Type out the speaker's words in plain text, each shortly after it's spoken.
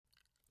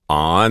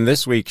On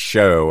this week's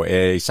show,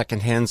 a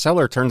secondhand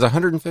seller turns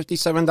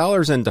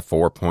 $157 into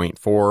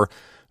 $4.4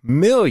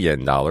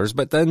 million,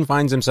 but then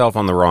finds himself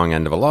on the wrong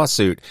end of a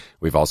lawsuit.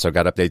 We've also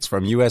got updates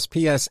from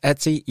USPS,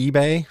 Etsy,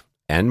 eBay,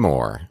 and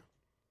more.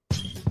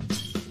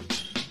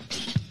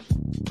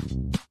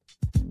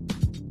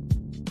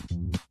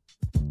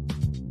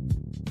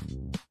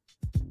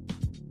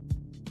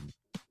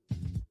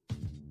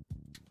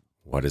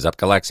 What is up,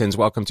 Galaxians?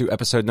 Welcome to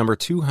episode number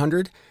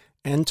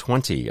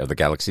 220 of the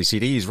Galaxy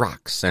CDs,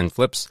 Rocks, and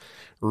Flips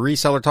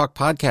Reseller Talk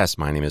podcast.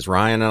 My name is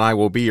Ryan, and I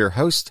will be your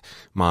host.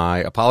 My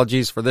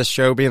apologies for this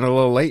show being a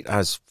little late. I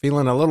was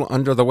feeling a little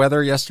under the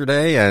weather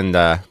yesterday and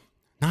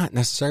not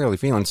necessarily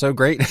feeling so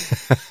great.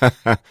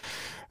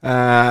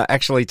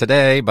 Actually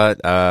today, but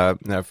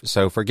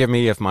so forgive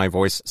me if my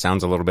voice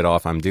sounds a little bit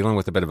off. I'm dealing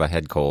with a bit of a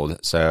head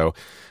cold. So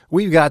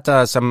we've got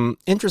some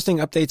interesting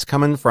updates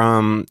coming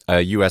from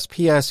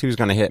USPS, who's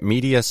going to hit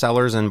media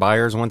sellers and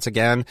buyers once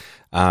again.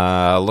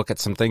 Look at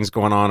some things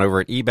going on over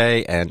at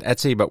eBay and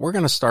Etsy, but we're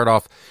going to start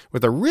off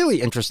with a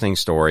really interesting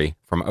story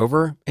from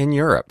over in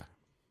Europe.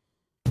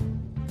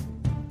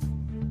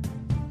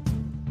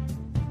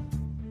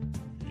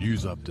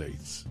 News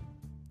updates.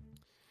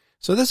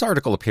 So this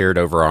article appeared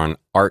over on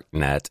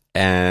ArtNet,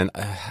 and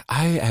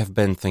I have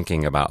been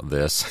thinking about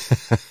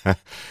this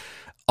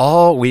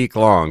all week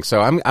long.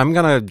 So I'm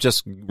going to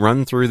just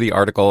run through the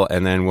article,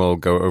 and then we'll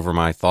go over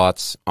my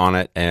thoughts on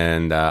it.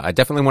 And I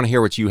definitely want to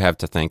hear what you have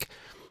to think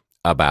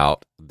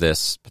about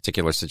this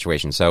particular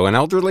situation. So an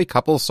elderly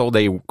couple sold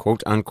a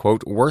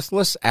quote-unquote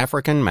worthless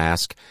African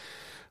mask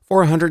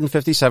for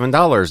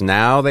 $157.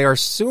 Now they are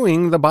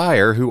suing the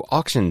buyer who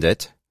auctioned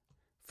it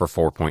for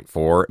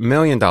 $4.4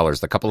 million.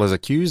 The couple has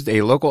accused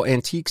a local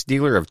antiques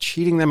dealer of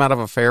cheating them out of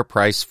a fair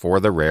price for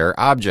the rare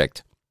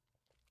object.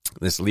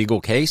 This legal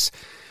case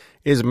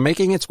is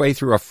making its way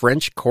through a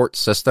French court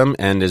system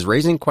and is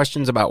raising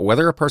questions about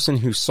whether a person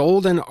who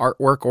sold an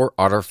artwork or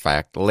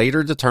artifact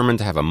later determined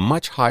to have a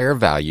much higher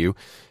value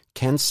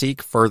can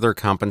seek further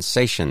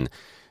compensation.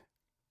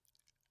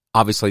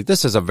 Obviously,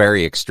 this is a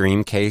very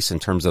extreme case in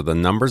terms of the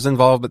numbers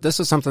involved, but this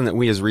is something that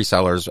we as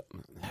resellers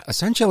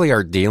essentially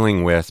are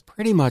dealing with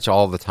pretty much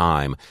all the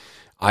time.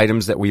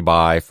 Items that we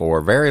buy for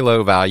very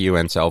low value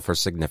and sell for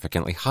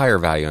significantly higher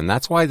value, and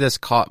that's why this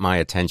caught my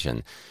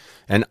attention.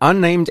 An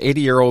unnamed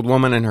 80-year-old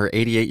woman and her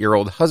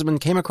 88-year-old husband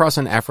came across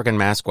an African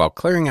mask while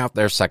clearing out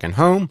their second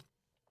home.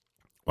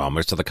 While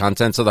most of the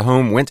contents of the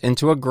home went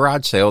into a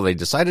garage sale, they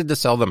decided to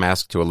sell the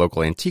mask to a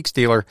local antiques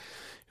dealer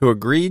who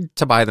agreed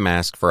to buy the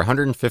mask for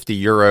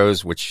 150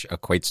 euros, which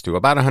equates to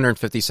about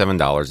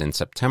 $157 in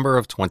September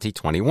of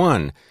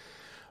 2021.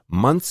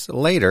 Months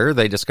later,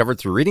 they discovered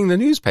through reading the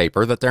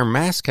newspaper that their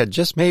mask had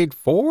just made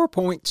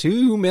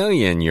 4.2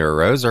 million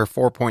euros or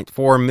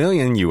 $4.4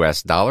 million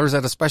US dollars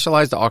at a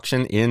specialized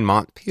auction in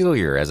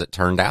Montpellier. As it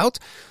turned out,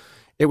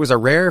 it was a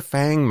rare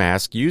fang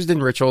mask used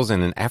in rituals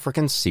in an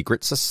African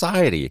secret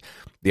society.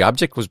 The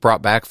object was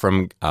brought back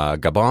from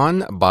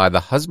Gabon by the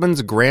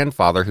husband's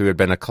grandfather, who had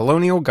been a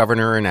colonial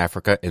governor in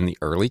Africa in the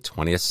early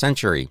 20th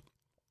century.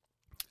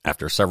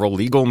 After several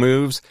legal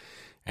moves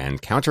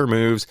and counter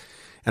moves,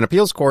 an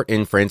appeals court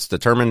in France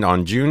determined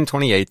on June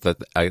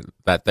 28th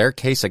that their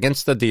case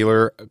against the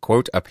dealer,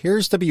 quote,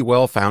 appears to be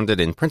well-founded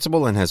in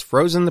principle and has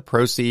frozen the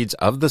proceeds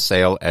of the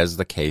sale as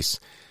the case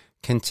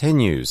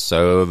continues.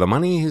 So the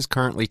money is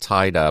currently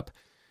tied up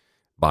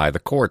by the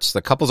courts.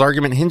 The couple's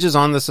argument hinges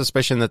on the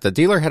suspicion that the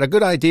dealer had a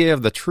good idea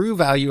of the true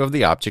value of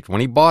the object when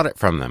he bought it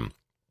from them.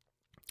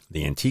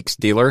 The antiques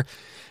dealer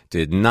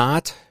did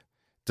not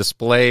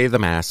display the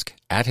mask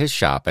at his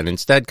shop and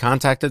instead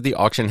contacted the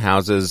auction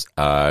houses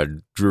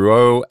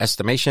Drouot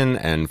Estimation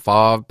and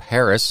Fauve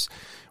Paris,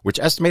 which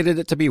estimated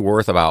it to be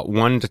worth about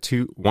 1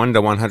 to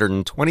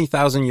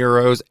 120,000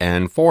 euros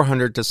and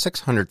 400 to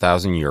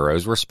 600,000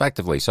 euros,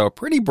 respectively. So a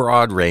pretty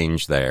broad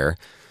range there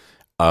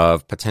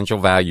of potential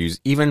values,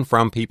 even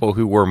from people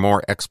who were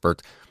more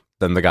expert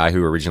than the guy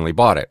who originally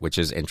bought it, which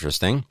is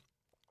interesting.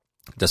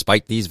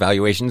 Despite these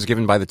valuations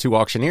given by the two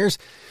auctioneers,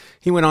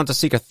 he went on to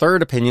seek a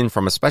third opinion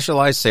from a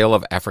specialized sale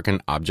of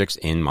African objects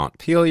in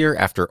Montpellier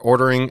after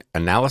ordering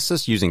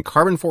analysis using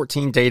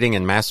carbon-14 dating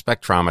and mass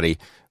spectrometry.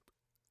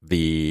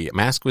 The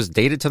mask was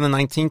dated to the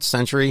 19th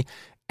century,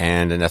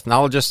 and an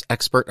ethnologist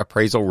expert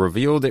appraisal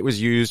revealed it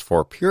was used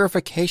for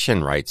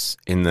purification rites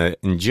in the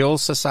Njil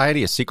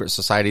Society, a secret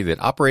society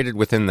that operated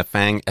within the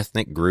Fang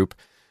ethnic group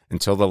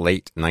until the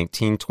late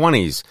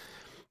 1920s.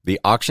 The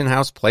auction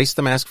house placed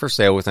the mask for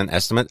sale with an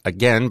estimate,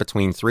 again,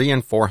 between 300,000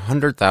 and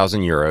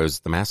 400,000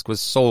 euros. The mask was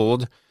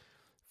sold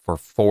for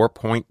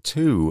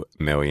 4.2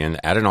 million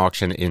at an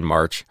auction in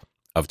March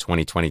of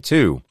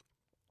 2022.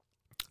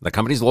 The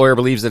company's lawyer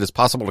believes it is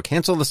possible to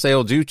cancel the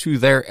sale due to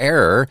their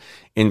error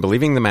in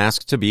believing the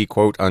mask to be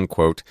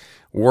quote-unquote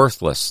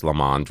worthless, Le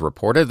Monde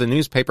reported. The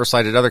newspaper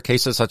cited other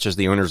cases such as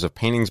the owners of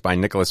paintings by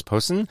Nicolas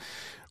Poussin,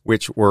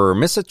 which were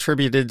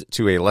misattributed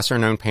to a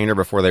lesser-known painter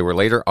before they were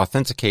later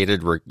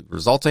authenticated,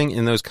 resulting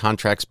in those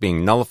contracts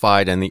being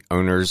nullified and the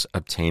owners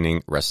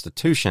obtaining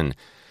restitution.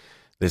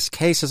 This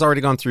case has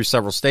already gone through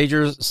several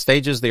stages.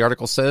 The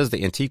article says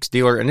the antiques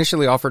dealer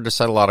initially offered to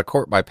settle out of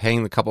court by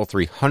paying the couple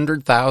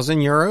 300,000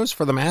 euros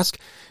for the mask,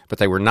 but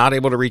they were not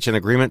able to reach an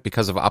agreement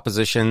because of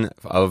opposition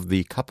of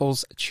the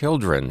couple's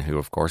children, who,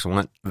 of course,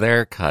 want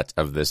their cut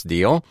of this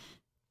deal.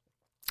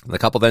 The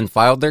couple then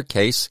filed their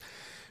case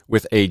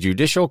with a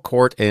judicial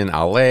court in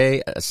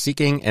Halle,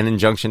 seeking an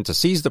injunction to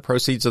seize the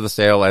proceeds of the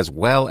sale as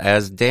well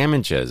as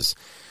damages.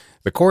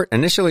 The court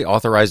initially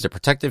authorized a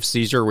protective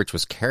seizure, which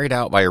was carried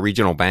out by a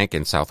regional bank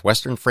in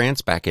southwestern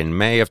France back in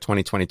May of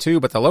 2022,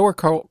 but the lower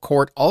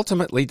court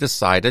ultimately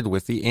decided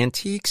with the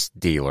antiques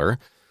dealer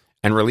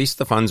and released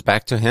the funds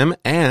back to him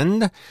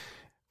and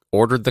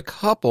ordered the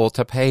couple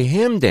to pay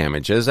him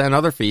damages and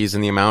other fees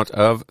in the amount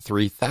of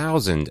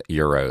 3,000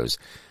 euros.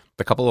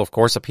 The couple, of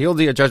course, appealed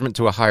the judgment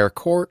to a higher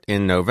court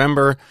in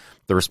November.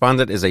 The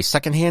respondent is a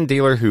secondhand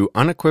dealer who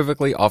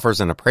unequivocally offers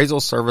an appraisal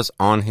service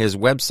on his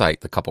website,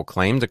 the couple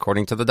claimed,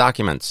 according to the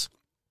documents.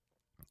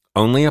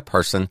 Only a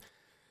person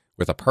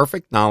with a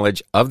perfect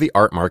knowledge of the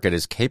art market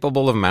is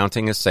capable of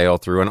mounting a sale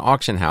through an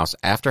auction house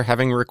after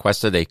having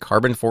requested a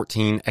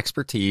carbon-14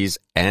 expertise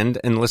and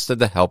enlisted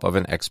the help of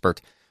an expert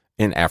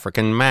in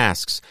African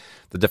masks.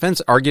 The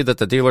defense argued that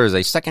the dealer is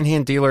a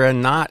secondhand dealer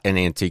and not an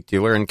antique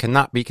dealer and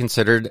cannot be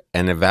considered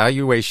an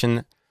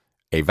evaluation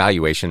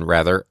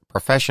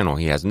professional.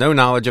 He has no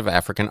knowledge of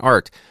African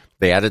art.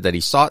 They added that he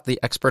sought the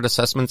expert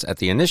assessments at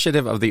the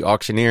initiative of the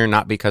auctioneer,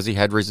 not because he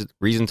had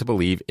reason to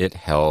believe it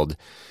held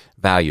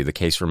value. The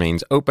case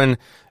remains open.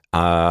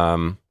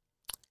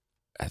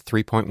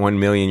 3.1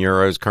 million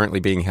euros currently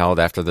being held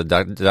after the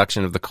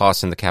deduction of the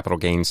costs and the capital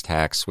gains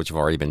tax, which have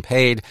already been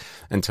paid,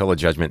 until a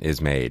judgment is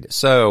made.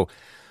 So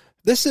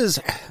this is,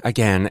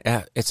 again,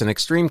 it's an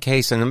extreme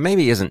case, and it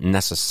maybe isn't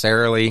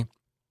necessarily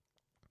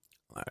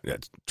a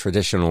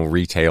traditional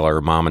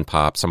retailer, mom and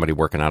pop, somebody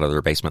working out of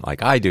their basement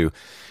like I do.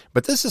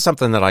 But this is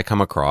something that I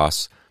come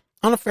across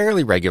on a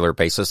fairly regular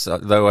basis,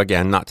 though,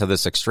 again, not to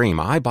this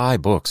extreme. I buy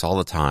books all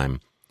the time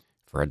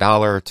for $1,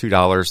 $2,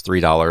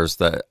 $3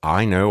 that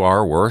I know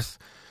are worth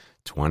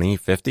 $20,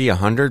 $50,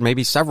 $100,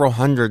 maybe several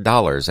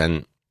 $100s.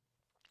 And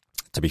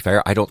to be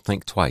fair, I don't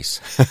think twice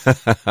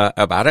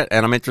about it,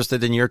 and I'm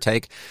interested in your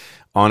take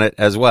on it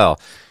as well.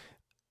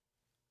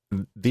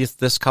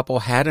 This couple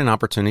had an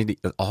opportunity.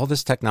 All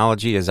this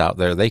technology is out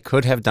there. They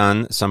could have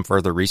done some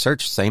further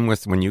research. Same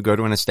with when you go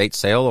to an estate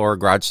sale or a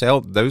garage sale.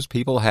 Those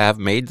people have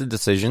made the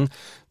decision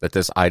that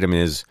this item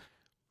is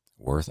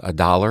worth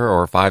 $1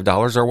 or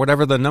 $5 or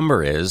whatever the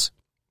number is,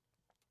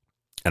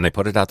 and they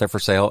put it out there for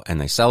sale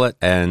and they sell it,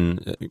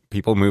 and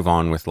people move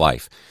on with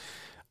life.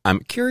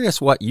 I'm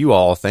curious what you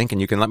all think, and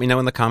you can let me know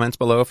in the comments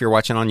below if you're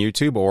watching on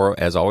YouTube, or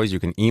as always, you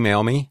can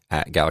email me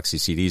at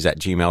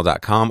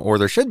galaxycds@gmail.com, or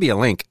there should be a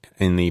link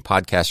in the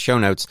podcast show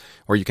notes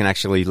where you can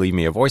actually leave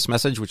me a voice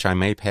message, which I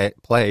may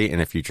play in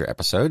a future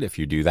episode if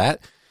you do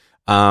that.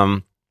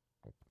 Where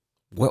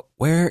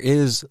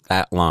is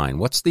that line?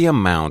 What's the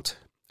amount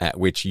at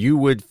which you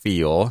would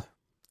feel,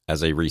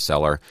 as a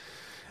reseller,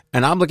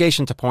 an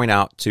obligation to point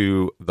out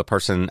to the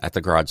person at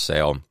the garage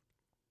sale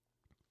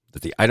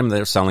that the item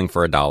they're selling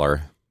for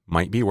 $1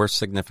 might be worth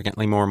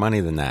significantly more money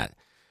than that?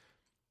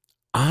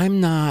 I'm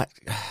not.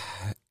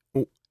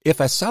 If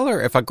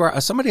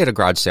somebody at a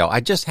garage sale, I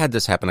just had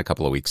this happen a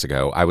couple of weeks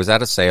ago. I was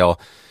at a sale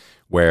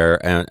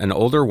where an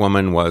older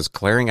woman was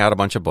clearing out a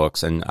bunch of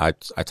books, and I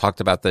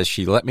talked about this.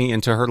 She let me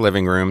into her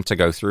living room to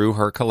go through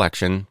her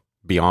collection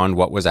beyond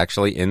what was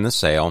actually in the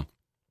sale,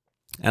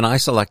 and I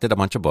selected a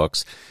bunch of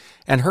books.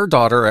 And her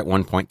daughter at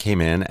one point came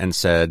in and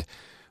said,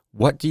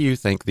 "What do you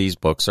think these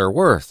books are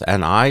worth?"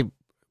 And I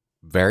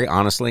very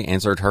honestly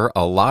answered her,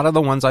 a lot of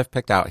the ones I've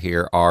picked out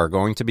here are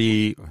going to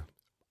be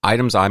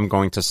items I'm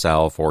going to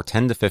sell for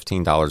 $10 to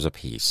 $15 a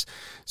piece.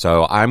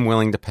 So I'm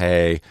willing to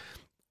pay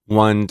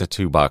 $1 to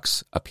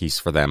 $2 a piece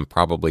for them,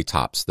 probably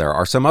tops. There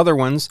are some other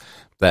ones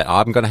that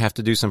I'm going to have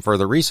to do some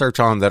further research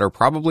on that are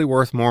probably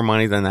worth more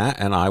money than that,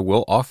 and I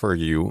will offer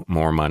you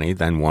more money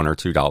than $1 or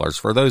 $2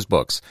 for those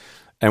books.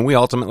 And we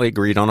ultimately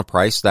agreed on a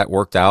price that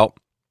worked out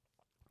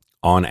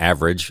on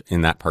average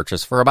in that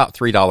purchase for about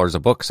 $3 a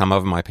book. Some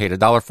of them I paid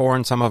 $1 for,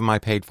 and some of them I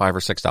paid $5 or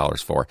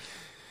 $6 for.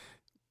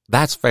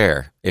 That's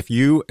fair. If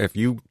you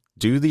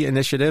do the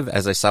initiative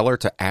as a seller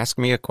to ask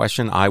me a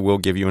question, I will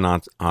give you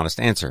an honest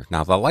answer.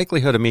 Now, the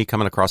likelihood of me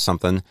coming across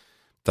something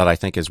that I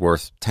think is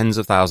worth tens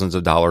of thousands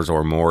of dollars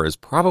or more is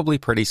probably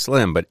pretty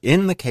slim. But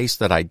in the case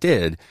that I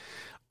did,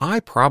 I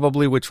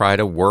probably would try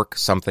to work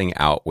something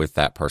out with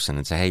that person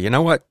and say, hey, you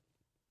know what?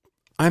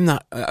 I'm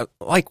not,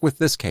 like with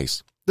this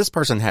case, this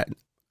person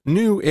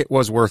knew it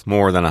was worth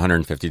more than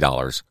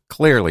 $150,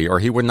 clearly, or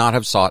he would not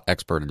have sought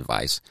expert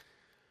advice.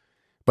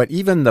 But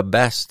even the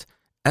best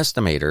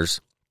estimators,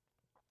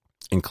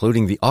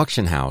 including the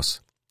auction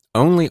house,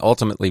 only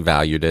ultimately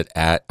valued it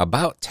at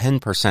about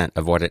 10%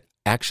 of what it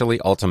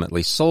actually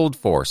ultimately sold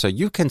for. So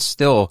you can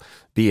still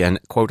be an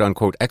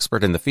quote-unquote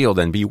expert in the field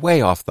and be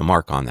way off the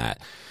mark on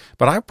that.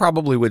 But I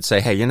probably would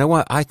say, hey, you know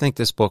what? I think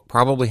this book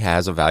probably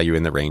has a value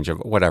in the range of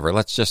whatever.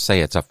 Let's just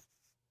say it's a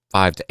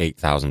 $5,000 to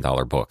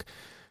 $8,000 book.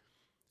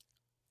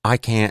 I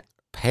can't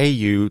pay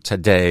you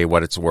today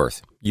what it's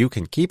worth. You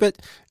can keep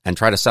it and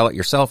try to sell it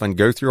yourself and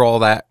go through all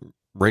that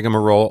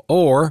rigmarole,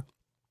 or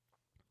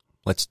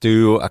let's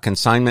do a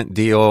consignment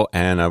deal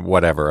and a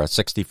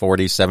 60-40,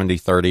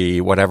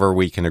 70-30, whatever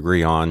we can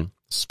agree on,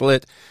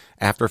 split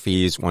after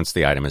fees once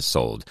the item is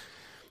sold.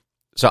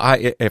 So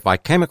if I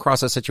came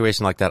across a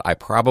situation like that, I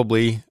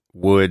probably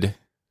would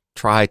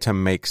try to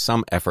make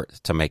some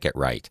effort to make it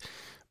right.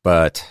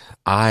 But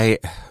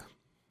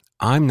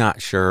I'm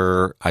not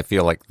sure. I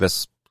feel like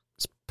this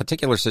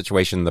particular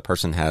situation, the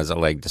person has a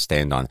leg to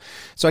stand on.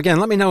 So again,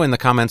 let me know in the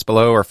comments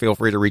below, or feel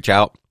free to reach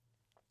out.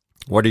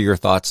 What are your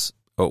thoughts?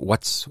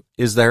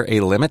 Is there a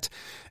limit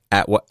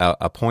at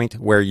a point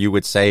where you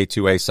would say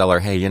to a seller,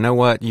 hey, you know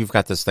what? You've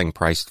got this thing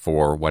priced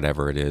for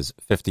whatever it is,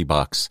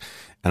 $50,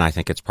 and I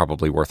think it's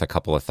probably worth a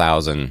couple of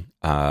thousand.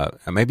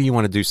 Maybe you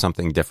want to do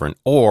something different.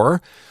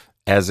 Or,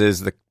 as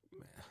is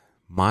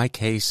my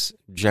case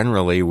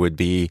generally would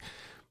be,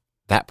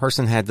 that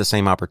person had the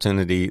same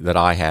opportunity that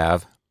I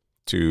have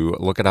to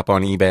look it up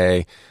on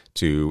eBay,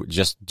 to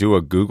just do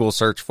a Google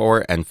search for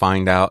it and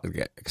find out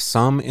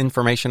some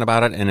information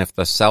about it. And if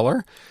the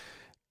seller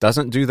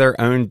doesn't do their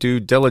own due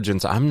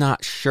diligence, I'm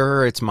not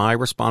sure it's my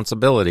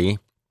responsibility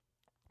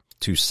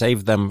to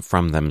save them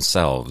from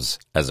themselves,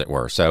 as it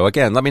were. So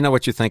again, let me know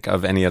what you think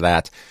of any of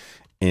that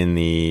in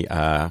the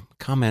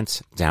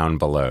comments down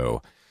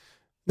below.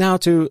 Now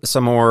to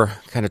some more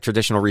kind of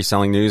traditional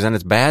reselling news, and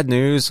it's bad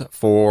news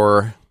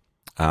for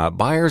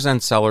buyers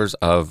and sellers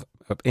of,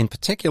 in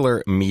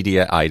particular,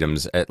 media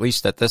items. At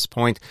least at this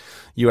point,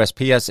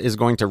 USPS is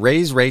going to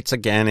raise rates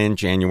again in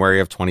January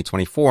of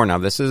 2024. Now,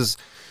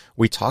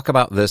 we talk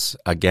about this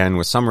again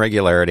with some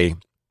regularity.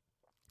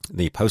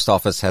 The post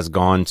office has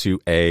gone to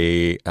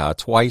a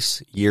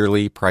twice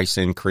yearly price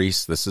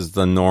increase. This is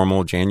the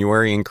normal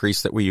January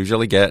increase that we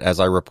usually get. As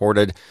I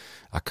reported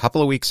a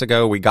couple of weeks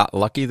ago, we got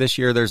lucky this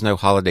year. There's no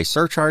holiday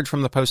surcharge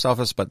from the post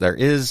office, but there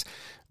is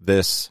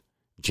this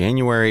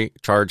January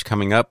charge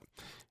coming up.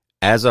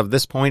 As of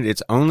this point,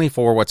 it's only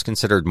for what's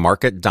considered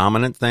market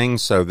dominant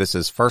things. So this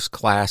is first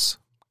class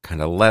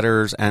kind of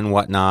letters and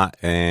whatnot,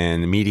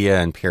 and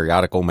media and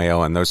periodical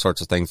mail and those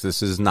sorts of things.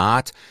 This is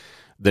not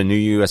the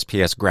new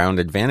USPS Ground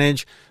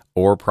Advantage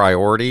or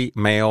priority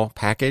mail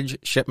package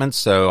shipments.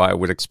 So I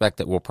would expect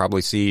that we'll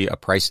probably see a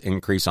price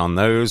increase on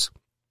those,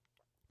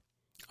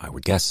 I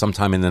would guess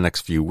sometime in the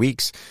next few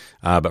weeks.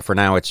 But for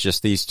now, it's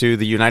just these two.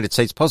 The United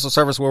States Postal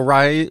Service will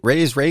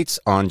raise rates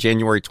on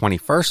January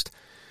 21st.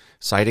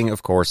 Citing,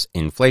 of course,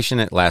 inflation.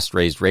 It last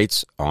raised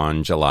rates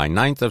on July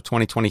 9th of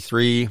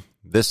 2023.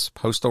 This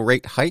postal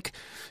rate hike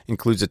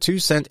includes a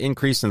 2-cent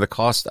increase in the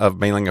cost of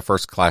mailing a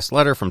first-class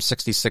letter from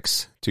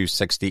 66 to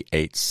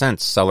 68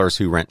 cents. Sellers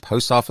who rent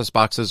post office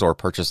boxes or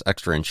purchase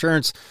extra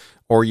insurance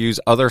or use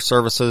other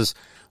services,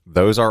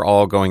 those are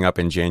all going up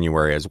in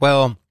January as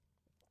well.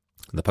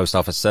 The post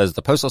office says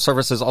the Postal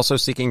Service is also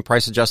seeking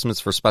price adjustments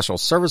for special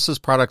services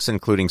products,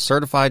 including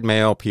certified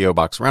mail, P.O.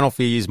 Box rental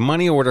fees,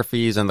 money order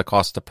fees, and the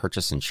cost to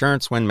purchase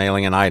insurance when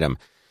mailing an item.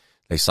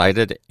 They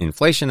cited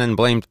inflation and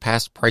blamed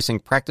past pricing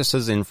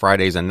practices in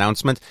Friday's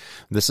announcement.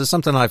 This is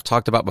something I've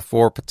talked about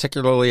before,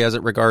 particularly as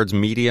it regards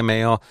media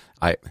mail.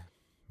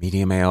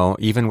 Media mail,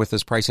 even with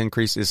this price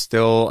increase, is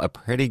still a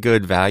pretty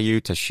good value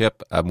to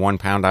ship a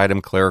 1-pound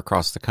item clear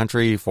across the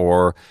country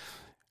for...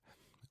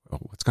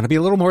 it's going to be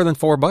a little more than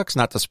 $4,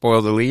 not to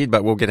spoil the lead,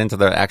 but we'll get into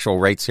the actual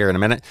rates here in a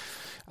minute.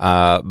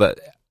 But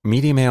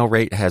media mail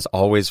rate has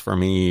always, for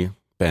me,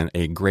 been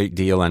a great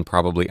deal and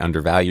probably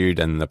undervalued,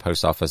 and the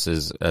post office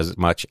is as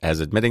much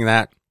as admitting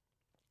that.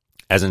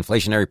 As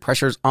inflationary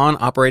pressures on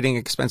operating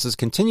expenses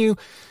continue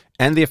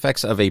and the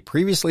effects of a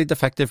previously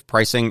defective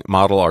pricing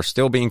model are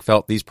still being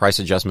felt, these price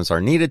adjustments are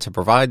needed to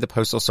provide the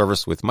Postal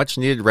Service with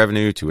much-needed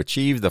revenue to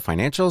achieve the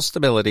financial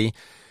stability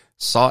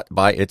sought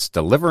by its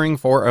Delivering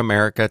for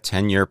America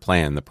 10-year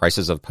plan. The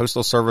prices of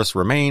Postal Service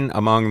remain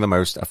among the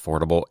most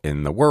affordable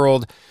in the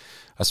world.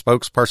 A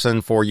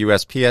spokesperson for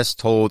USPS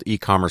told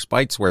E-Commerce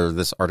Bytes, where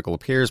this article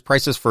appears,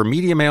 prices for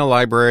media mail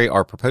library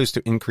are proposed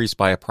to increase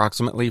by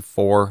approximately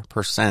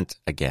 4%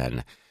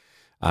 again.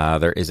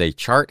 There is a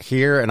chart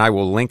here, and I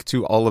will link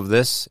to all of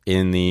this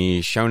in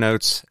the show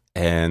notes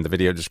and the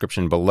video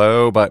description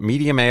below. But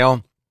media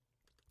mail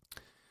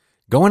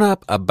going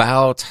up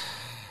about...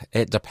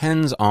 it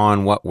depends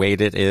on what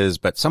weight it is,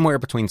 but somewhere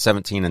between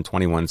 17 and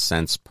 21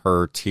 cents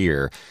per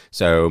tier.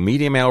 So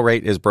media mail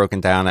rate is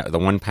broken down at the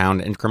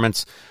 1-pound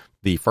increments.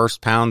 The first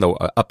pound, the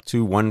up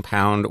to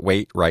 1-pound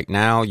weight right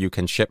now, you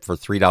can ship for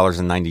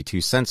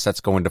 $3.92.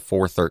 That's going to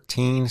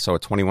 $4.13, so a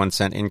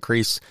 21-cent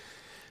increase.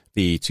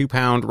 The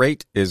 2-pound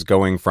rate is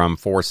going from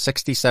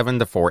 $4.67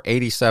 to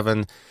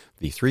 $4.87.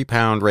 The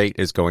 3-pound rate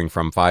is going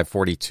from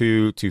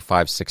 $5.42 to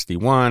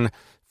 $5.61.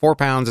 4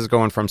 pounds is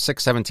going from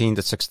 $6.17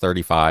 to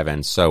 $6.35,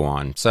 and so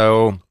on.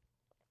 So,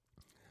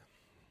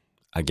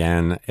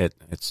 again,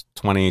 it's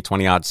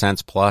 20 odd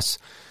cents plus.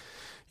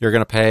 You're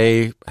going to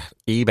pay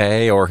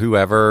eBay or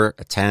whoever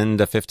 10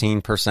 to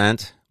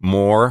 15%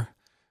 more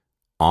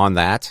on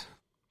that,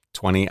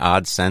 20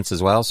 odd cents as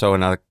well.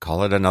 So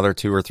call it another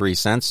 2 or 3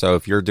 cents. So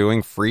if you're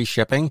doing free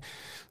shipping,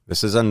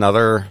 This is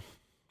another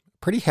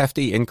pretty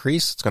hefty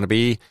increase. It's going to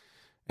be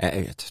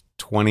at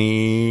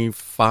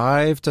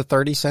 25 to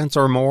 30 cents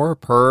or more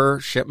per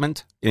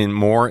shipment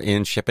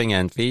in shipping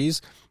and fees.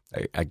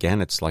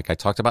 Again, it's like I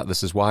talked about.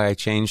 This is why I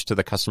changed to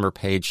the customer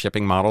paid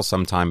shipping model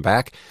some time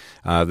back.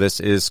 This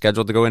is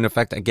scheduled to go into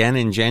effect again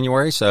in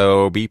January,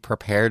 so be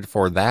prepared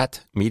for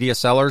that, media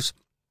sellers.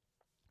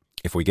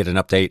 If we get an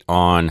update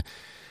on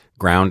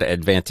Ground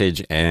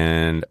Advantage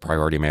and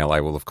Priority Mail,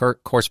 I will, of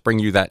course, bring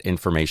you that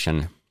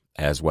information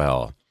as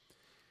well.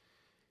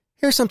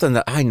 Here's something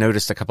that I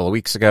noticed a couple of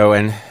weeks ago,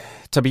 and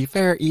to be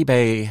fair,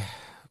 eBay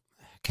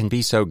can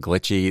be so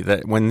glitchy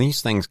that when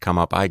these things come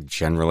up, I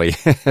generally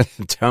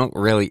don't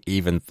really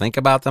even think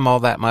about them all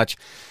that much.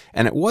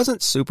 And it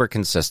wasn't super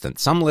consistent.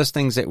 Some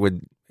listings it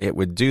would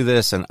do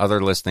this, and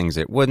other listings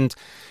it wouldn't.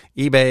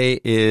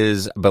 eBay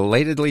is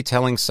belatedly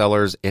telling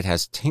sellers it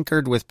has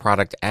tinkered with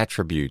product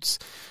attributes.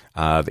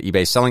 The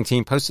eBay selling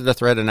team posted a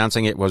thread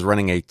announcing it was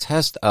running a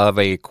test of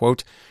a,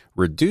 quote,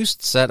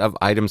 reduced set of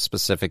item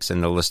specifics in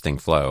the listing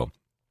flow.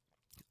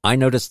 I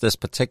noticed this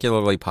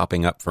particularly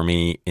popping up for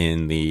me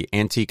in the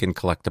antique and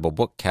collectible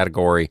book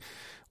category,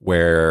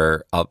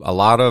 where a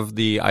lot of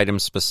the item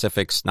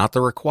specifics, not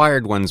the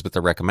required ones, but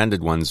the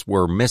recommended ones,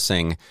 were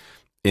missing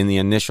in the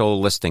initial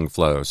listing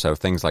flow. So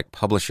things like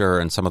publisher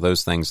and some of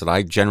those things that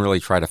I generally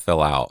try to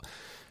fill out.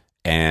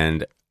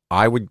 And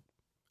I would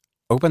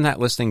open that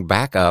listing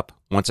back up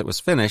once it was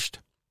finished,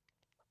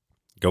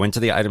 go into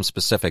the item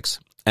specifics,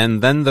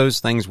 and then those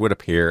things would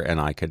appear and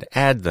I could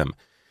add them.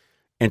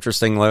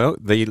 Interestingly,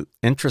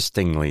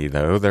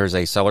 though, there's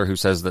a seller who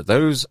says that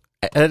those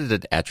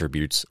edited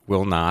attributes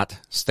will not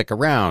stick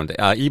around.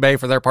 eBay,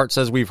 for their part,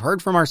 says, we've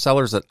heard from our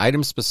sellers that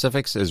item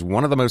specifics is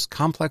one of the most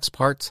complex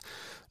parts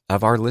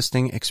of our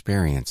listing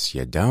experience.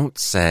 You don't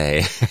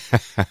say.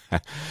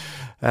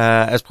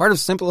 As part of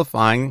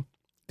simplifying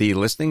the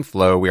listing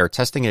flow, we are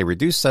testing a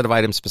reduced set of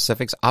item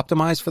specifics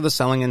optimized for the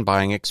selling and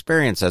buying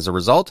experience. As a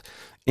result,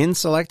 in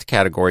select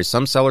categories,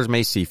 some sellers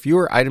may see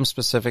fewer item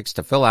specifics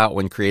to fill out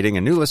when creating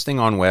a new listing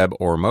on web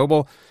or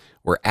mobile.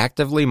 We're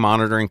actively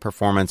monitoring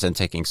performance and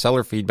taking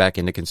seller feedback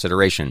into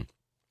consideration.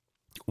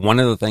 One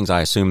of the things I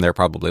assume they're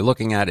probably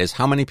looking at is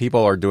how many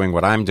people are doing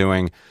what I'm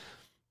doing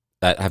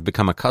that have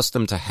become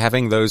accustomed to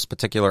having those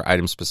particular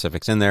item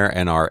specifics in there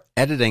and are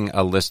editing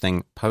a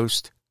listing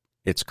post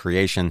its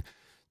creation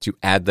to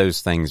add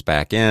those things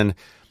back in.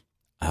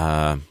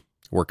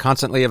 We're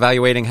constantly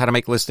evaluating how to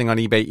make listing on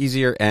eBay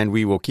easier, and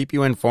we will keep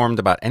you informed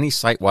about any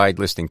site-wide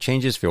listing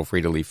changes. Feel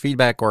free to leave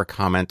feedback or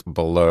comment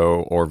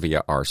below or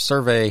via our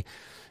survey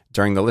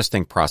during the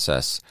listing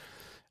process.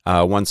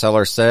 One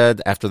seller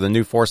said after the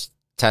new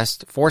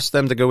test forced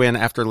them to go in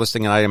after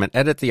listing an item and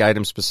edit the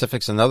item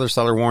specifics. Another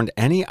seller warned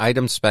any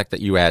item spec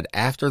that you add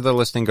after the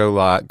listing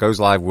goes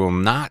live will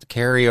not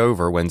carry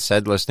over when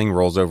said listing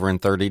rolls over in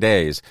 30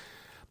 days.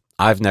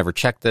 I've never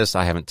checked this.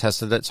 I haven't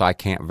tested it, so I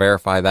can't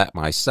verify that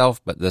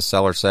myself. But this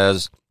seller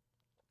says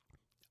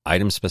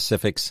item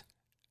specifics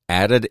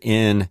added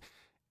in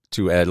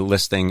to a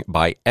listing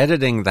by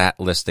editing that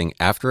listing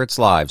after it's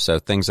live. So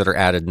things that are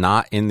added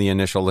not in the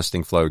initial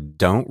listing flow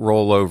don't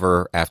roll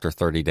over after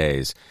 30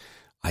 days.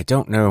 I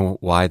don't know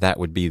why that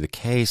would be the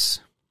case.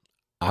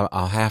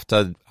 I'll have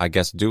to, I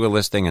guess, do a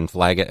listing and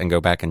flag it and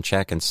go back and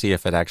check and see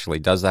if it actually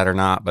does that or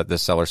not. But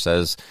this seller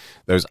says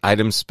those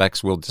item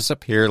specs will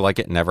disappear like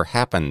it never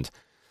happened.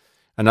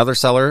 Another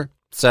seller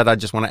said, I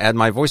just want to add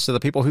my voice to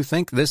the people who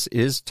think this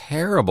is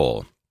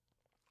terrible,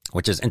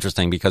 which is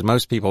interesting because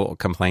most people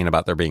complain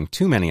about there being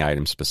too many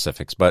item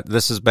specifics. But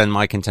this has been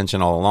my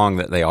contention all along,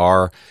 that they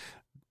are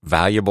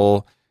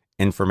valuable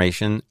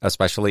information,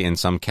 especially in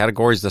some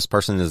categories. This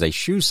person is a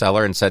shoe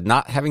seller and said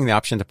not having the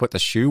option to put the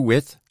shoe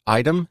with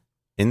item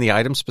in the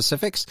item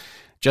specifics,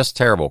 just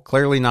terrible.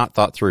 Clearly not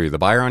thought through. The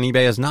buyer on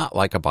eBay is not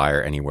like a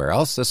buyer anywhere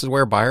else. This is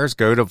where buyers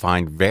go to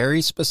find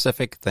very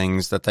specific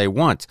things that they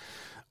want.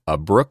 A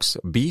Brooks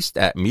Beast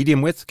at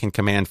medium width can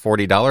command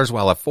 $40,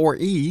 while a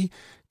 4E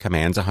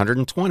commands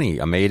 $120.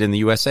 A made in the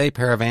USA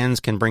pair of Vans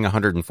can bring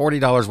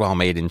 $140, while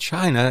made in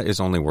China is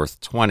only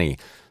worth $20.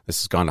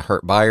 This has gone to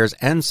hurt buyers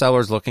and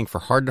sellers looking for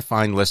hard to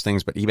find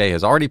listings, but eBay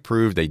has already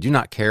proved they do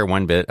not care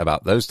one bit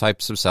about those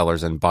types of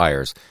sellers and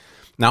buyers.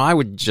 Now, I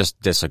would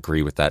just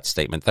disagree with that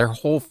statement. Their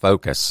whole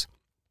focus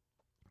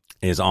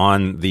is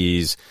on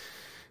these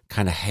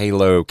kind of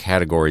halo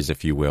categories,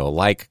 if you will,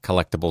 like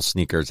collectible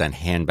sneakers and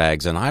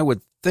handbags. And I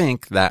would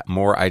think that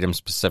more item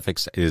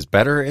specifics is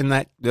better in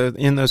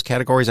those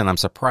categories. And I'm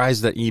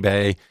surprised that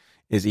eBay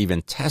is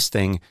even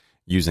testing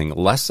using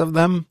less of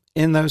them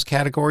in those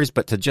categories.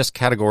 But to just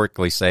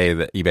categorically say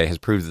that eBay has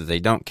proved that they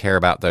don't care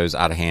about those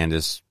out of hand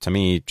is, to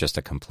me, just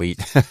a complete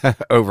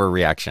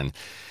overreaction.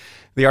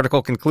 The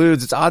article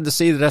concludes, it's odd to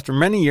see that after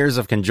many years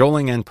of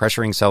cajoling and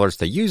pressuring sellers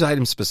to use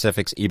item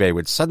specifics, eBay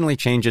would suddenly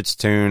change its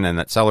tune and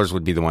that sellers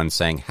would be the ones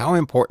saying how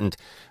important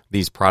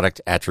these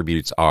product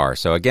attributes are.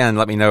 So again,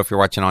 let me know if you're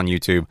watching on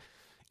YouTube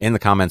in the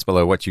comments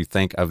below what you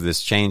think of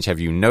this change. Have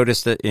you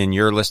noticed it in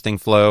your listing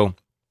flow?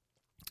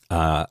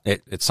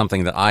 It's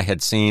something that I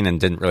had seen and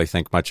didn't really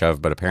think much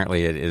of, but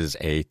apparently it is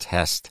a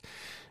test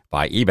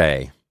by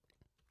eBay.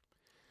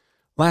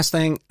 Last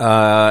thing,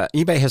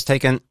 eBay has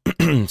taken,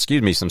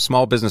 some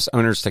small business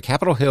owners to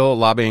Capitol Hill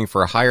lobbying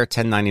for a higher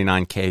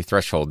 1099K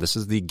threshold. This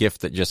is the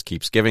gift that just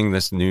keeps giving.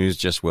 This news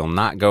just will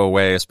not go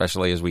away,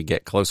 especially as we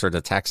get closer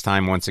to tax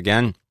time once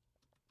again.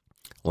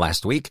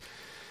 Last week,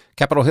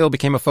 Capitol Hill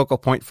became a focal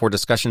point for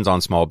discussions on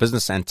small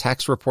business and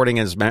tax reporting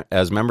as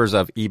members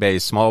of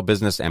eBay's Small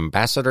Business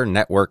Ambassador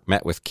Network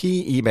met with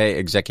key eBay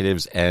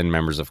executives and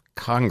members of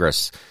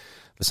Congress.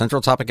 The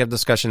central topic of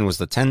discussion was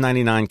the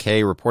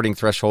 1099K reporting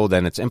threshold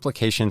and its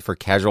implication for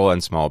casual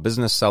and small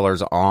business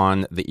sellers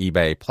on the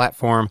eBay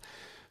platform.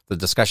 The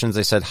discussions,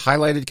 they said,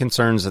 highlighted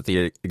concerns that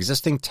the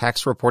existing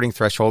tax reporting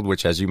threshold,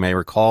 which, as you may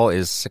recall,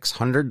 is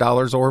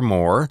 $600 or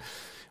more,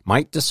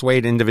 might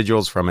dissuade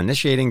individuals from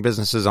initiating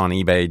businesses on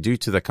eBay due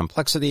to the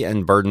complexity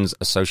and burdens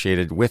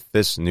associated with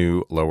this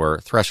new lower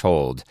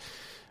threshold.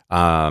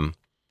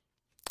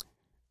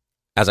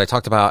 As I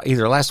talked about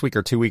either last week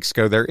or 2 weeks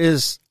ago, there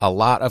is a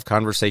lot of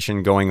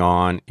conversation going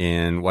on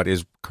in what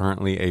is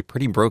currently a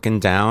pretty broken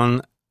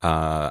down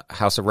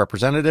House of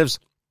Representatives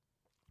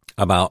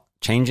about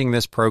changing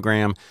this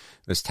program,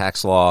 this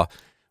tax law,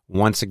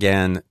 once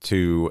again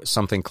to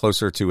something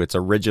closer to its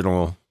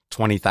original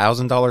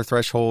 $20,000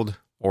 threshold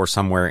or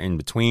somewhere in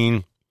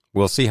between.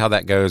 We'll see how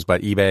that goes,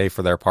 but eBay,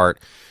 for their part,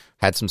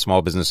 had some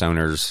small business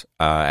owners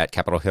at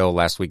Capitol Hill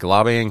last week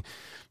lobbying.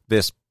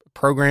 This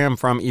program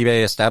from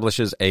eBay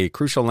establishes a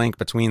crucial link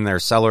between their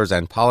sellers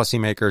and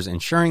policymakers,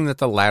 ensuring that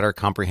the latter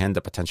comprehend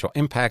the potential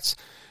impacts,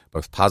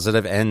 both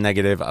positive and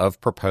negative,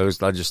 of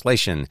proposed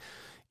legislation.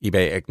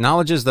 eBay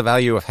acknowledges the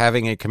value of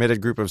having a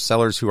committed group of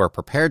sellers who are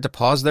prepared to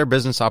pause their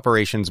business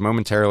operations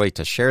momentarily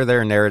to share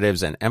their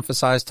narratives and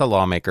emphasize to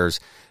lawmakers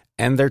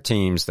and their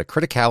teams the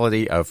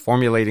criticality of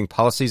formulating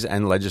policies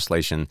and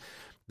legislation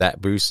that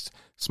boost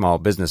small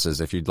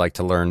businesses. If you'd like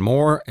to learn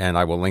more, and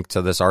I will link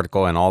to this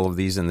article and all of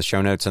these in the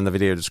show notes in the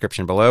video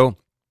description below,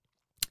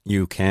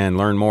 you can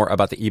learn more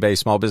about the eBay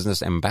Small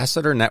Business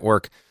Ambassador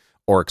Network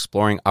or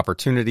exploring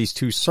opportunities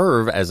to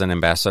serve as an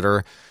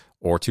ambassador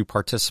or to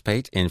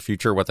participate in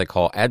future what they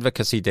call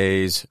advocacy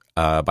days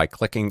by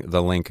clicking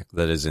the link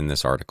that is in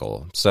this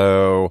article.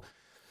 So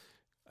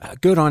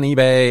good on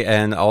eBay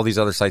and all these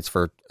other sites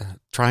for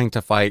trying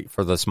to fight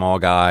for the small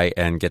guy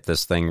and get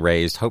this thing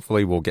raised.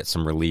 Hopefully we'll get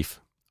some relief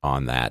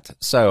on that.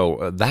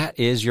 So that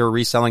is your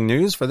reselling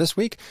news for this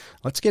week.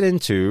 Let's get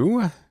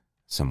into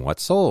some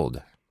What's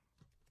Sold.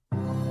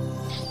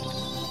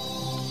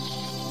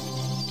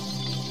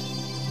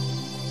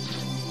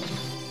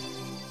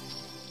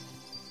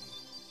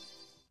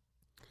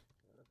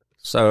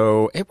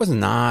 So it was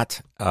not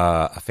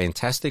a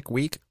fantastic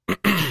week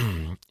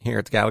here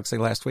at the Galaxy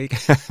last week.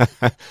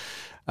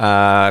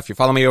 If you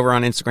follow me over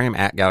on Instagram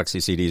at Galaxy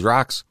CDs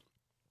Rocks,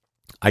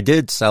 I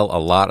did sell a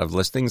lot of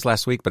listings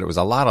last week, but it was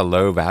a lot of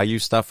low value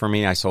stuff for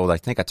me. I sold, I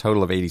think, a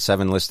total of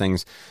 87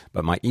 listings,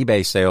 but my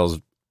eBay sales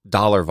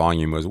dollar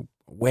volume was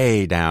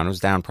way down. It was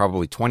down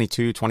probably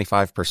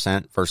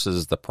 25%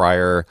 versus the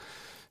prior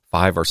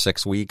 5 or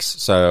 6 weeks.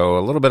 So a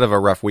little bit of a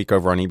rough week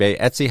over on eBay.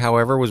 Etsy,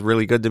 however, was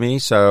really good to me.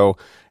 So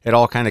it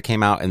all kind of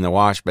came out in the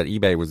wash, but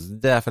eBay was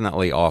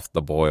definitely off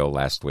the boil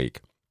last week.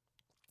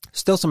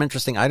 Still some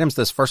interesting items.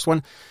 This first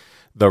one,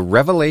 The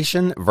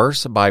Revelation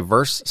Verse by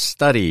Verse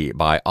Study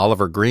by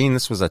Oliver Green.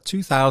 This was a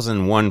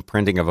 2001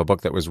 printing of a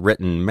book that was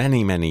written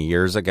many, many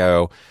years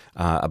ago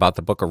about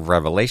the book of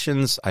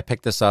Revelations. I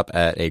picked this up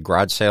at a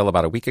garage sale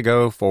about a week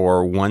ago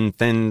for $1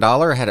 thin.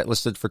 Had it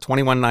listed for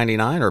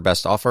 $21.99 or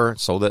best offer.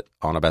 Sold it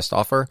on a best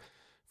offer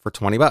for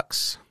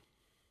 $20.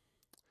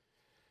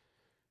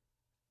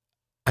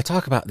 I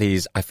talk about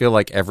these, I feel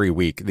like every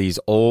week, these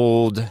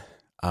old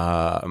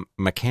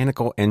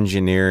mechanical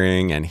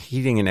engineering and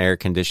heating and air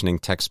conditioning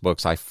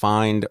textbooks I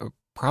find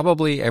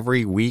probably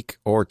every week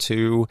or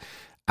two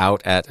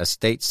out at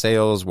estate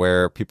sales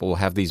where people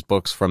have these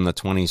books from the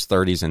 20s,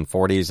 30s, and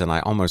 40s, and I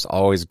almost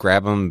always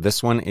grab them.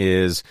 This one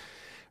is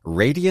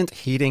Radiant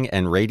Heating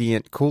and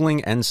Radiant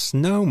Cooling and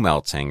Snow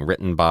Melting,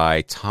 written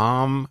by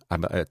Tom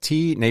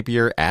T.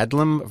 Napier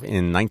Adlam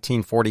in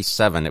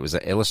 1947. It was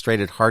an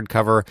illustrated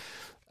hardcover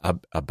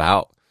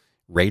about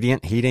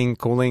radiant heating,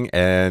 cooling,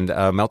 and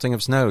melting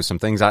of snow. Some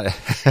things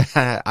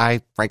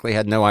I frankly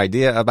had no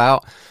idea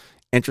about.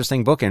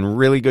 Interesting book in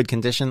really good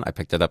condition. I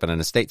picked it up at an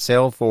estate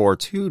sale for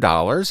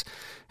 $2.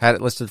 Had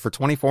it listed for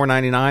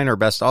 $24.99 or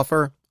best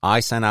offer.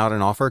 I sent out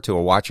an offer to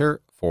a watcher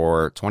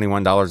for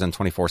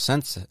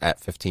 $21.24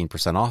 at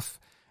 15% off,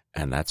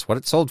 and that's what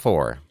it sold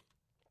for.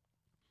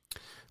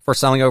 For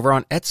selling over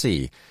on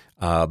Etsy,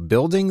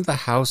 Building the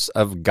House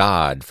of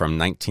God from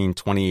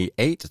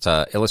 1928. It's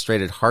an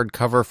illustrated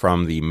hardcover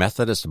from the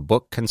Methodist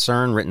Book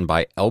Concern, written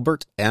by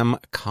Elbert M.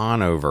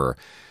 Conover.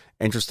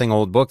 Interesting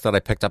old book that I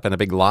picked up in a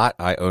big lot.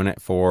 I own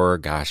it for,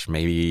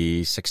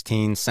 maybe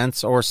 16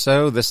 cents or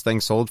so. This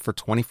thing sold for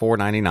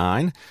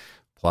 $24.99,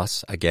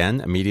 plus,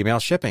 again, media mail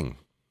shipping.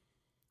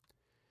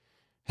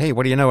 Hey,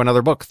 what do you know?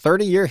 Another book,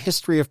 30-Year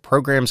History of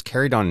Programs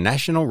Carried on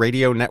National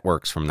Radio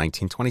Networks from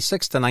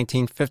 1926 to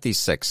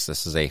 1956.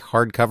 This is a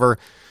hardcover.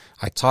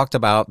 I talked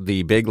about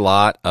the big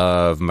lot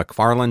of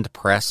McFarland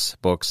Press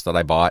books that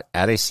I bought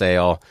at a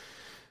sale.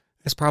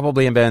 It's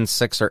probably been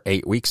 6 or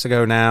 8 weeks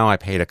ago now. I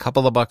paid a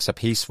couple of bucks a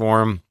piece for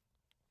them.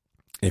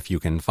 If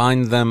you can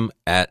find them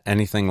at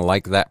anything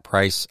like that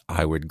price,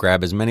 I would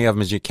grab as many of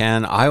them as you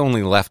can. I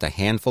only left a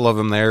handful of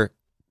them there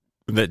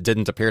that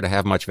didn't appear to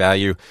have much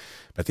value,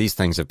 but these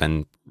things have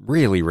been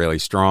really, really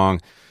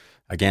strong.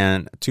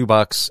 Again,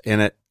 $2 in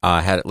it.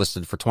 I had it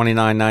listed for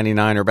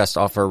 $29.99 or best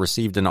offer,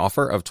 received an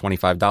offer of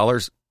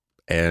 $25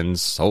 and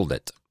sold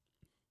it.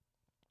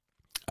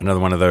 Another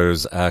one of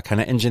those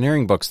kind of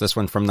engineering books, this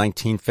one from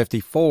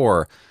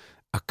 1954,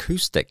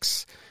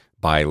 Acoustics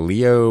by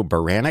Leo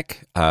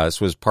Baranek. This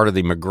was part of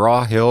the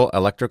McGraw-Hill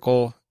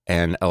Electrical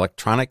and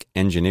Electronic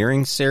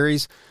Engineering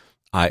series.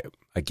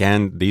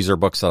 Again, these are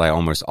books that I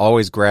almost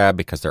always grab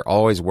because they're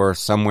always worth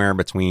somewhere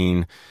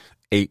between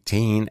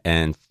 $18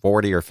 and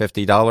 $40 or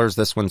 $50.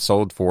 This one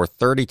sold for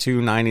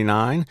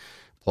 $32.99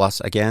 plus,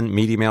 again,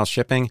 media mail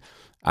shipping.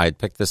 I'd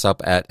picked this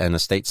up at an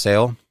estate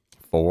sale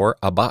for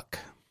 $1.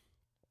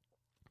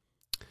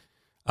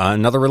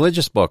 Another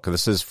religious book.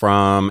 This is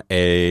from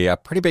a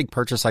pretty big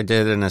purchase I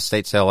did in an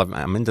estate sale.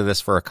 I'm into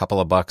this for a couple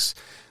of bucks.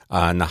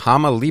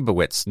 Nahama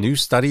Leibowitz, New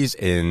Studies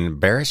in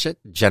Bereshit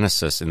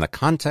Genesis in the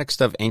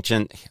Context of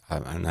Ancient,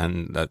 and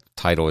then the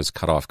title is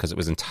cut off because it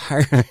was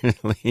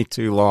entirely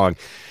too long.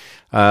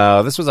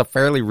 This was a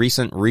fairly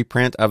recent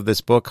reprint of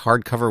this book,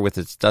 hardcover with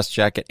its dust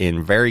jacket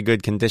in very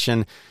good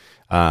condition.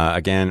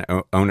 Again,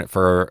 own it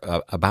for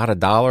about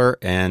 $1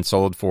 and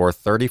sold for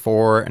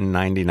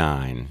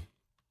 $34.99.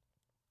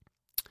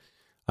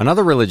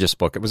 Another religious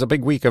book. It was a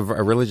big week of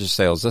religious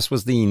sales. This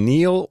was the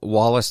Neil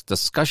Wallace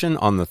Discussion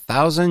on the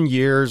 1,000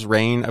 Years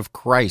Reign of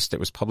Christ. It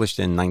was published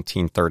in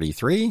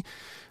 1933.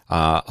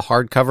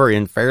 Hardcover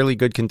in fairly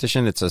good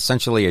condition. It's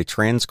essentially a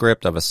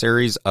transcript of a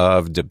series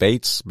of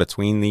debates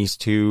between these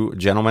two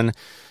gentlemen.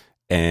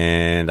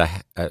 And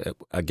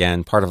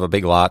again, part of a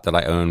big lot that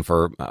I own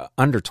for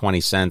under 20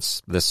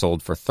 cents. This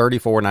sold for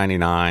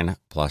 $34.99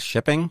 plus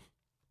shipping.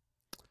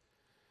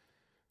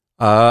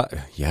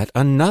 Yet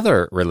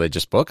another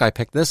religious book. I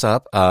picked this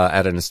up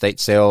at an estate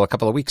sale a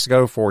couple of weeks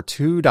ago for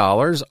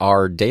 $2.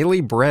 Our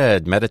Daily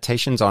Bread,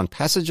 Meditations on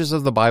Passages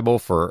of the Bible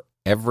for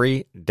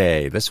Every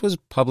Day. This was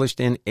published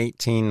in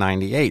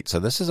 1898, so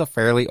this is a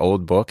fairly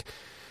old book.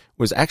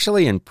 Was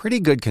actually in pretty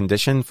good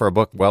condition for a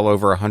book well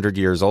over 100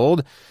 years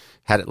old.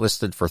 Had it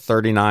listed for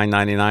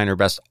 $39.99 or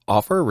best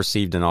offer,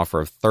 received an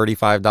offer of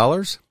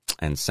 $35,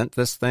 and sent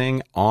this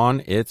thing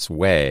on its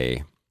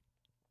way.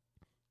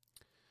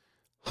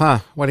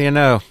 What do you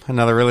know?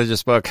 Another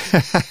religious book.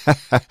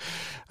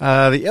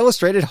 The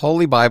Illustrated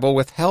Holy Bible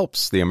with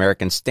Helps, the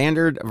American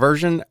Standard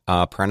Version,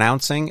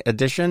 Pronouncing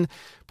Edition,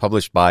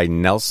 published by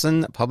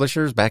Nelson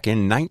Publishers back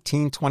in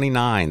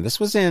 1929. This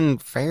was in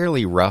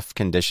fairly rough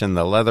condition.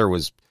 The leather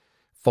was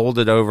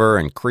folded over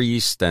and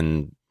creased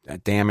and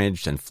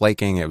damaged and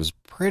flaking. It was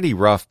pretty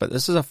rough, but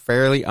this is a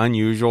fairly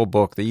unusual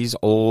book. These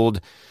old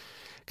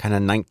kind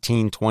of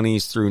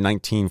 1920s through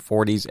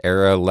 1940s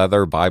era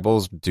leather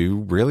Bibles do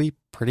really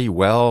pretty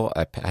well.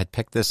 I had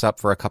picked this up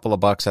for a couple of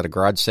bucks at a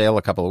garage sale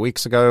a couple of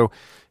weeks ago.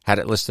 Had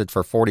it listed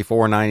for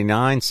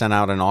 $44.99, sent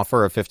out an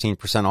offer of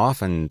 15%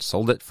 off, and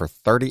sold it for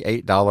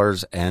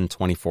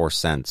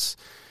 $38.24.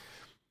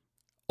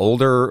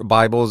 Older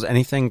Bibles,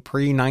 anything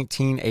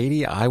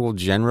pre-1980, I will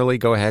generally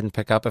go ahead and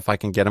pick up if I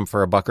can get them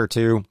for $1 or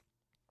 $2.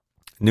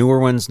 Newer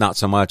ones, not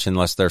so much,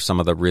 unless they're some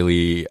of the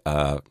really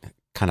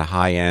kind of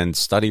high-end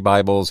study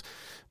Bibles.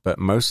 But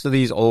most of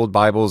these old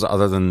Bibles,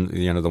 other than,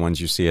 the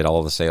ones you see at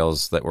all the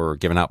sales that were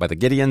given out by the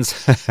Gideons,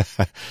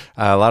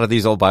 a lot of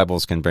these old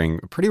Bibles can bring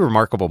pretty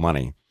remarkable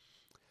money.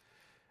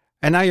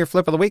 And now your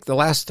flip of the week, the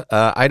last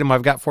item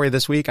I've got for you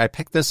this week. I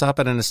picked this up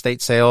at an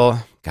estate sale,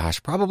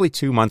 probably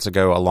 2 months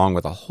ago, along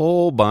with a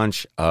whole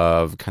bunch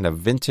of kind of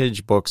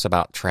vintage books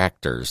about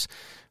tractors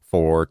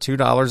for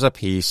 $2 a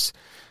piece.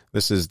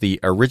 This is the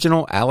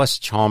original Alice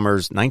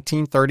Chalmers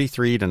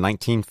 1933 to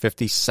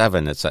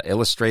 1957. It's an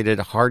illustrated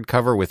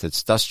hardcover with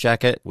its dust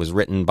jacket. It was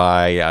written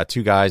by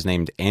two guys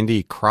named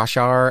Andy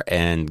Kroshar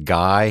and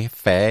Guy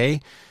Fay.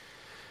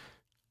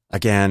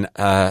 Again,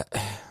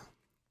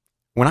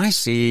 when I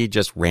see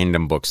just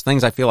random books,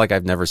 things I feel like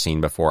I've never seen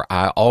before,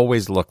 I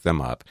always look them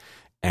up.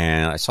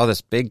 And I saw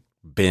this big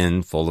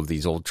bin full of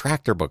these old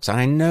tractor books. And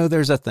I know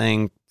there's a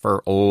thing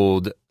for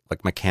old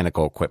like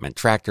mechanical equipment,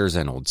 tractors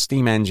and old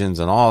steam engines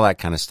and all that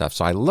kind of stuff.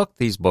 So I looked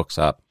these books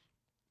up,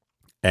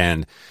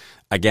 and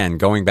again,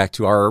 going back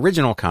to our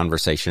original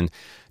conversation,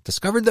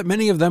 discovered that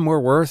many of them were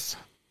worth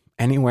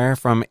anywhere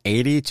from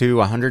 $80 to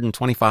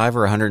 $125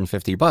 or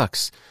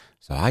 $150.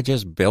 So I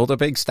just built a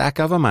big stack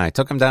of them. I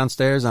took them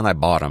downstairs and I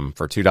bought them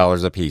for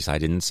 $2 a piece. I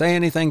didn't say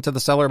anything to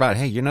the seller about,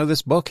 hey,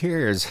 this book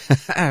here is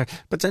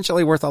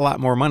potentially worth a lot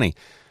more money.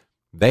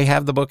 They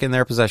have the book in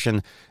their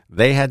possession.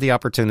 They had the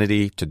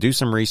opportunity to do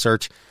some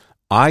research.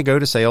 I go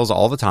to sales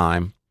all the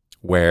time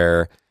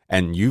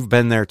and you've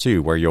been there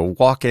too, where you'll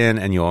walk in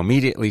and you'll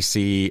immediately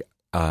see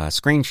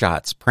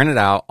screenshots printed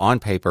out on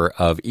paper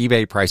of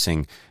eBay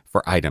pricing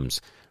for items.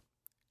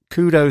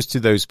 Kudos to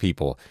those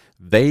people.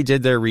 They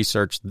did their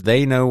research.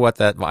 They know what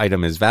that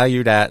item is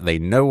valued at. They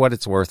know what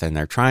it's worth, and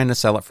they're trying to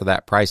sell it for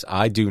that price.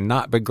 I do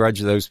not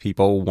begrudge those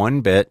people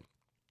one bit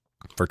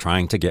for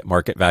trying to get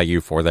market value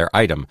for their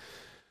item.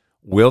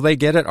 Will they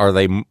get it? Are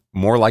they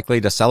more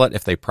likely to sell it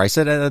if they price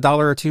it at $1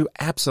 or $2?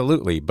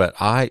 Absolutely. But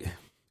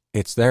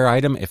it's their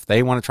item. If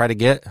they want to try to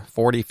get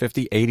 $40,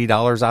 $50,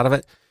 $80 out of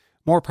it,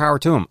 more power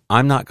to them.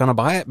 I'm not going to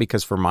buy it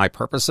because for my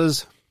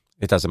purposes,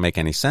 it doesn't make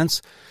any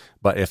sense.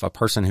 But if a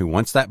person who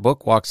wants that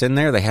book walks in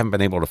there, they haven't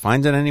been able to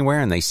find it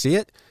anywhere and they see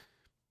it,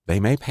 they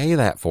may pay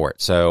that for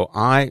it. So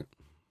I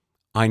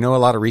know a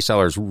lot of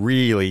resellers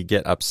really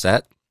get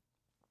upset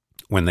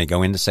when they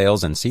go into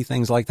sales and see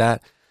things like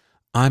that.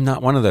 I'm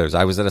not one of those.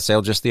 I was at a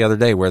sale just the other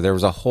day where there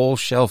was a whole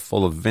shelf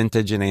full of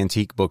vintage and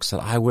antique books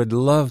that I would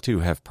love to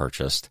have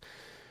purchased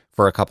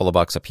for a couple of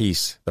bucks a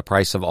piece, the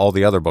price of all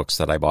the other books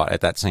that I bought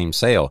at that same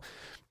sale.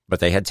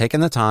 But they had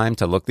taken the time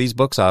to look these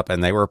books up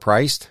and they were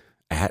priced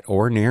at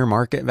or near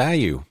market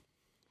value.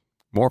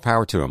 More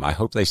power to them. I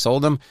hope they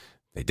sold them.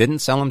 They didn't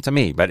sell them to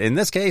me. But in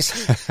this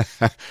case,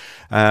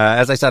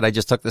 as I said, I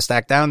just took the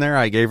stack down there.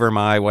 I gave her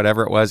my,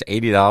 whatever it was,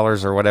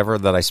 $80 or whatever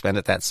that I spent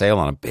at that sale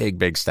on a big,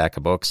 big stack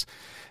of books.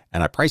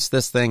 And I priced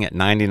this thing at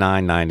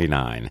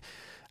 $99.99.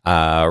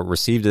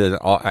 Received it.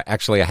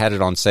 Actually, I had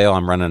it on sale.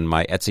 I'm running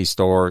my Etsy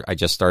store. I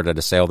just started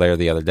a sale there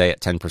the other day at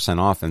 10%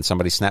 off, and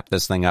somebody snapped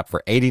this thing up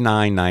for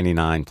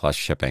 $89.99 plus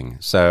shipping.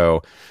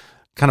 So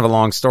kind of a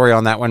long story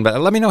on that one, but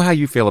let me know how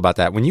you feel about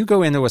that. When you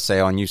go into a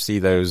sale and you see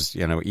those,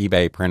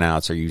 eBay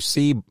printouts, or you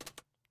see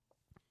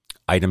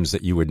items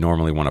that you would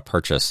normally want to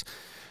purchase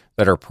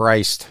that are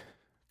priced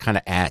kind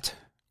of at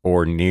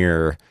or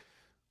near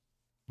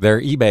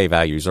their eBay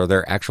values or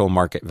their actual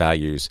market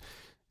values,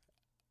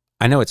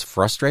 I know it's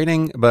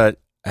frustrating, but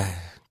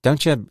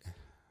don't you,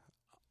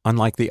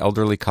 unlike the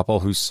elderly couple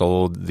who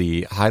sold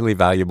the highly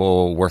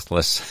valuable,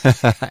 worthless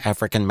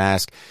African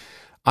mask,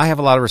 I have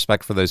a lot of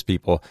respect for those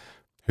people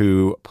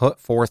who put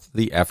forth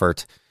the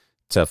effort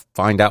to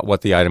find out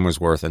what the item was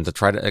worth and to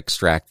try to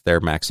extract their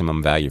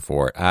maximum value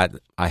for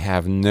it. I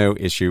have no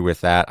issue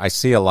with that. I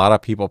see a lot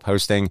of people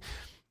posting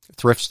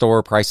thrift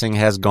store pricing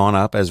has gone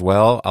up as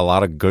well. A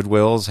lot of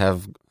Goodwills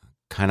have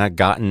kind of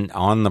gotten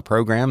on the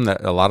program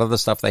that a lot of the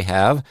stuff they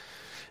have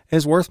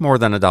is worth more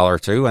than $1 or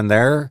 $2. And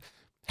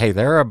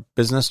they're a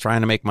business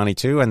trying to make money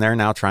too. And they're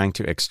now trying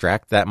to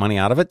extract that money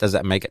out of it. Does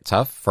that make it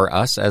tough for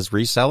us as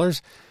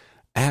resellers?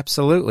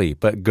 Absolutely.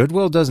 But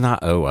Goodwill does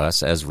not owe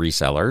us as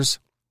resellers.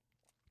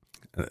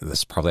 This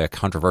is probably a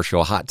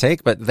controversial hot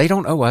take, but they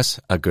don't owe us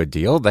a good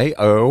deal. They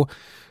owe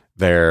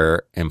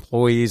their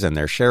employees and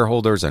their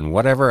shareholders and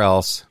whatever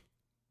else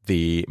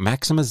the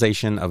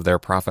maximization of their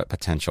profit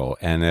potential.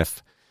 And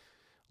if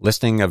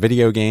listing a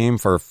video game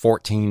for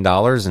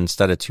 $14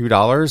 instead of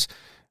 $2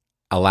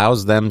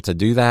 allows them to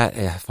do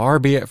that, far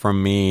be it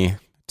from me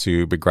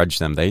to begrudge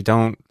them. They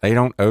don't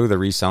owe the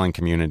reselling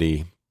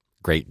community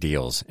great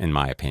deals, in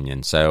my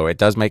opinion. So it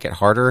does make it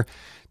harder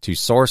to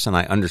source, and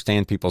I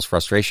understand people's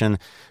frustration,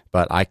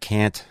 but I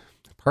can't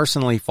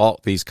personally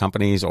fault these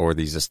companies or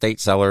these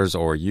estate sellers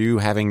or you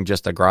having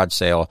just a garage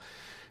sale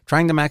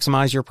trying to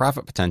maximize your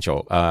profit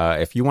potential.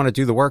 If you want to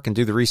do the work and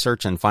do the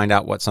research and find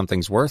out what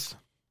something's worth,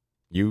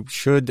 you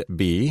should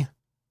be,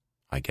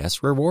 I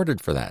guess, rewarded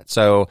for that.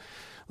 So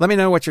let me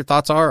know what your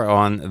thoughts are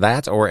on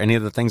that or any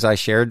of the things I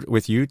shared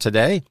with you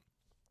today.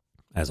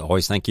 As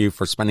always, thank you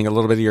for spending a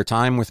little bit of your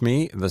time with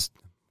me. I'm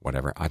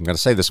going to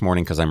say this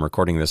morning because I'm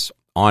recording this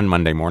on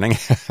Monday morning.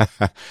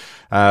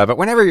 But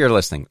whenever you're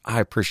listening, I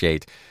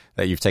appreciate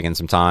that you've taken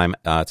some time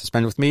to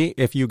spend with me.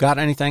 If you got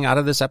anything out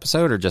of this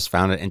episode or just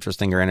found it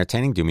interesting or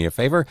entertaining, do me a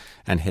favor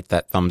and hit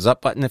that thumbs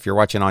up button if you're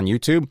watching on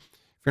YouTube.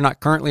 If you're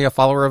not currently a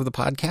follower of the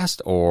podcast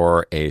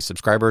or a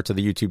subscriber to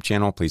the YouTube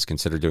channel, please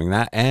consider doing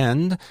that.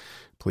 And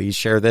please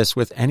share this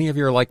with any of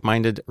your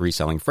like-minded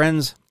reselling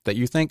friends that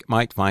you think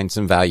might find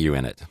some value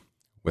in it.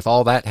 With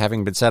all that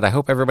having been said, I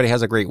hope everybody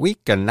has a great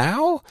week. And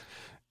now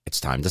it's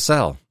time to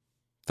sell.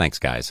 Thanks,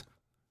 guys.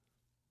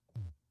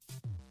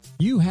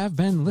 You have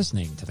been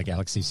listening to the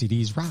Galaxy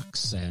CDs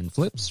Rocks and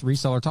Flips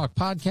Reseller Talk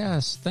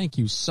podcast. Thank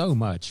you so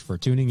much for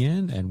tuning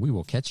in, and we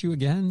will catch you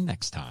again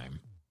next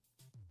time.